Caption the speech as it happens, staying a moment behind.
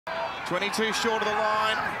22 short of the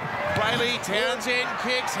line. Bailey, Townsend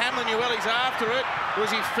kicks. Hamlin-Ueli's after it.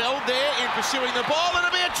 Was he felled there in pursuing the ball?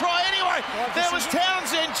 It'll be a try anyway. There was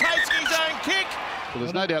Townsend chasing his own kick. Well,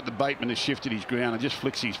 there's no doubt that Bateman has shifted his ground and just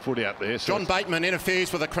flicks his foot out there. So John Bateman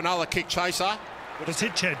interferes with a Cronulla kick chaser. But it's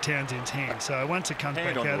hit Chad Townsend's hand, so once it comes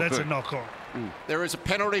back out, that's a knock-on. There is a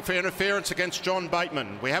penalty for interference against John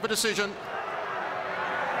Bateman. We have a decision.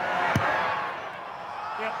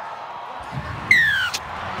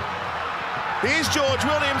 Here's George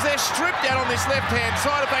Williams. They're stripped out on this left-hand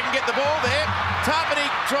side if they can get the ball there. Tarpany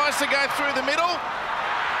tries to go through the middle.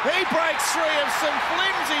 He breaks free of some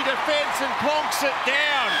flimsy defence and plonks it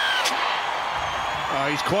down.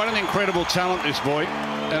 he's quite an incredible talent, this boy,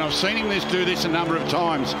 and I've seen him do this a number of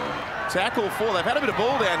times. Tackle four. They've had a bit of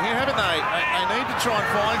ball down here, haven't they? They need to try and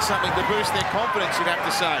find something to boost their confidence, you'd have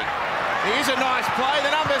to say. Here's a nice play.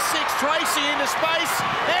 The number 6, Tracy, into space,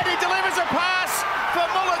 and he delivers a pass for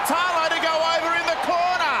Mulatalo to go over in the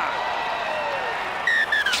corner.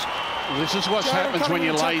 This is what happens when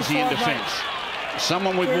you're lazy in defence.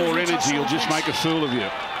 Someone with more energy will just make a fool of you.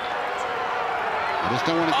 I just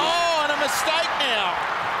don't want to... Oh, and a mistake now.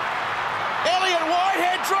 Elliot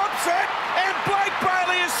Whitehead drops it, and Blake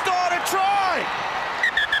Bailey has scored a try.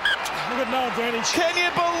 We've got no advantage. Can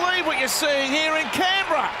you believe what you're seeing here in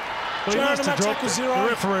Canberra? Well, he must have dropped it. The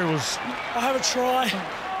referee was... I have a try.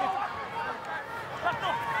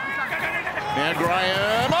 Now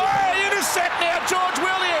Graham. Oh, intercept now, George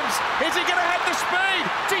Williams. Is he going to have the speed?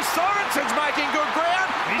 Gee, Sorensen's making good ground.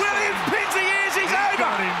 Williams pins the ears, he's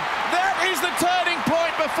over. That is the turning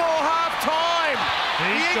point before half-time.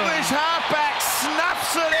 The English halfback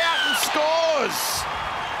snuffs it out and scores.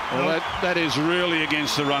 Well, that is really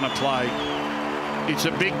against the run of play. It's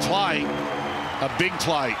a big play. A big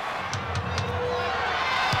play.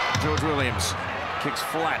 George Williams kicks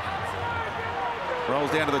flat.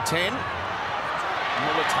 Rolls down to the 10.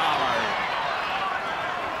 Mulatalo.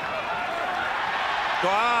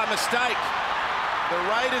 Mistake. The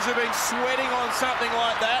Raiders have been sweating on something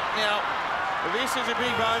like that. Now, this is a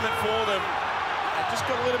big moment for them. They've just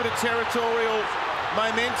got a little bit of territorial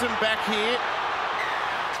momentum back here.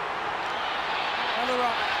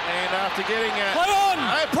 And after getting a... Play on!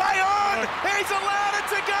 Play on! He's allowed it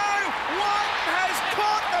to go! White has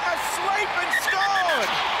caught them asleep and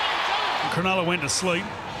scored! Cronulla went to sleep,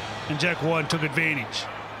 and Jack Wighton took advantage.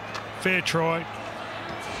 Fair try.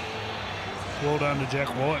 Well done to Jack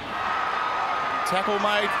Wighton. Tackle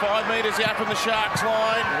made 5 metres out from the Sharks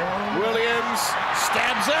line. Williams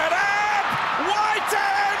stabs it up!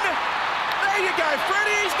 Wighton! There you go,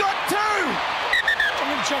 Freddie, he's got 2! I'm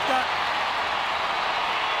going to check that.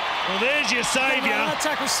 Well, there's your saviour. That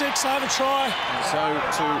tackle 6, I have a try. And so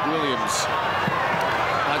to Williams.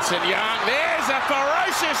 Hudson Young, there's a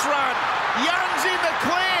ferocious run. Young's in the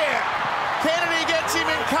clear. Kennedy gets him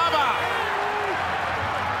in cover.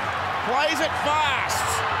 Plays it fast.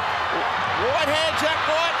 Whitehead, Jack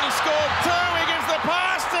Wighton, he scored 2. He gives the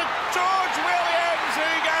pass to George Williams,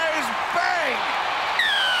 who goes bang.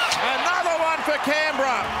 Another one for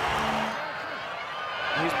Canberra.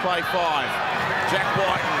 Here's play 5. Jack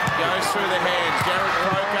Wighton goes through the hands. Jared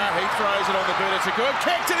Croker, he throws it on the boot. It's a good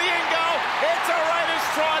kick to the end goal. It's a Raiders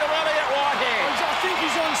try to Elliot Whitehead. I think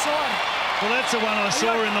he's onside. Well, that's the one I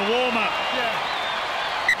saw in the warm-up. Yeah.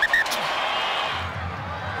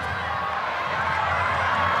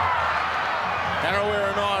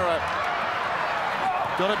 Naira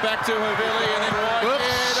got it back to Havili and then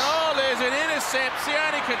Whitehead. Oh, there's an intercept.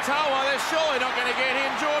 Sione Katoa, they're surely not going to get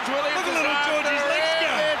him. George Williams is after him.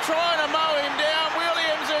 They're trying to mow him down.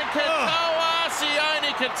 Williams and Katoa.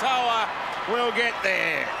 Sione Katoa will get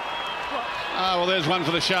there. Well, there's one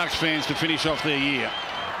for the Sharks fans to finish off their year.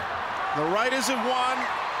 The Raiders have won.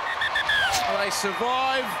 They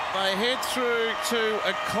survive. They head through to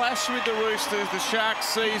a clash with the Roosters. The Sharks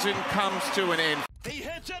season comes to an end. He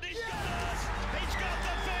hits it.